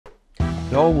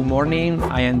Hello, good morning.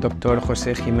 I am Dr.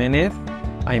 Jose Jimenez.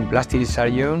 I'm plastic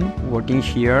surgeon working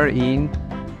here in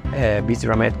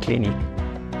Bizrahmed clinic.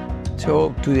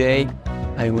 So today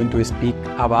I'm going to speak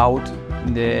about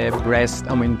the breast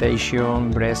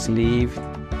augmentation, breast lift,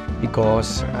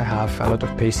 because I have a lot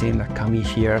of patients that come in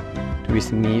here to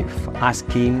visit me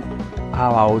asking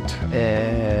about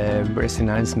breast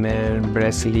enhancement,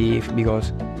 breast lift,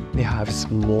 because they have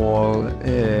small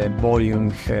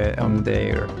volume on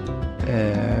their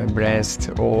breast,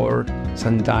 or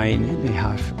sometimes they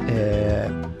have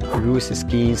loose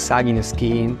skin, sagging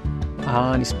skin,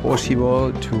 and it's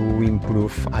possible to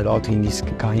improve a lot in this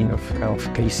kind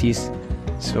of cases.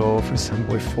 So, for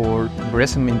example, for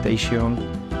breast augmentation,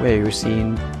 we're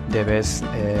using the best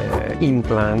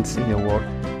implants in the world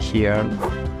here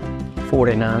for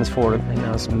enhance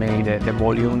mainly the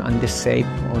volume and the shape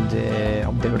of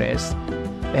the breast,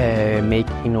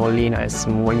 making only a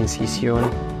small incision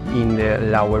in the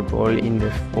lower pole, in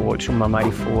the fold, mammary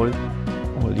fold,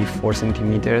 only 4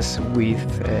 centimeters, with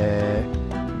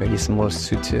very small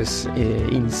sutures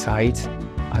inside.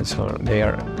 Also, they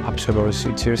are absorbable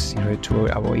sutures in order to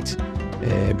avoid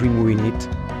removing it.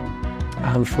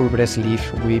 And for breast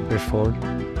lift, we perform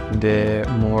the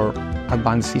more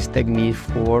advanced technique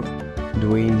for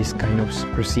doing this kind of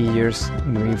procedures,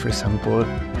 doing, for example,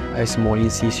 a small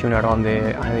incision around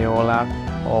the areola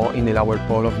or in the lower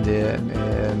pole of the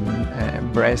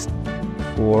breast,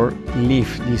 for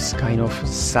lift this kind of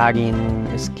sagging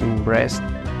skin breast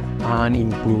and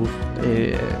improve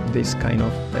this kind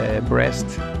of breast,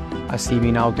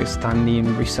 achieving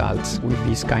outstanding results with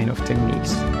this kind of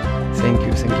techniques. Thank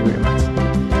you very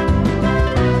much.